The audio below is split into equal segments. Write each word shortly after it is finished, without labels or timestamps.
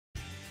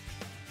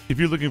If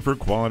you're looking for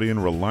quality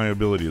and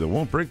reliability that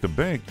won't break the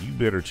bank, you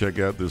better check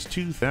out this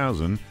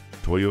 2000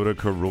 Toyota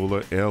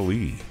Corolla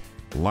LE.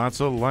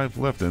 Lots of life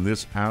left in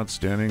this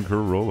outstanding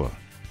Corolla.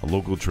 A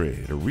local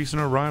trade, a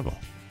recent arrival.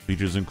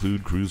 Features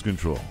include cruise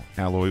control,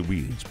 alloy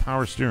wheels,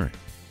 power steering,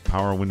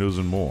 power windows,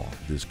 and more.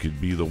 This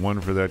could be the one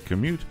for that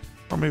commute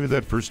or maybe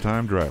that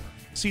first-time driver.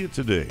 See it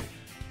today.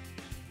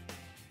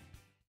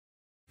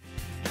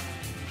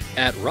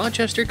 At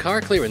Rochester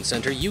Car Clearance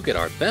Center, you get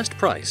our best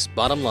price,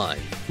 bottom line.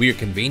 We are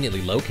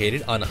conveniently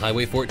located on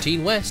Highway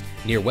 14 West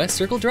near West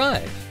Circle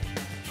Drive.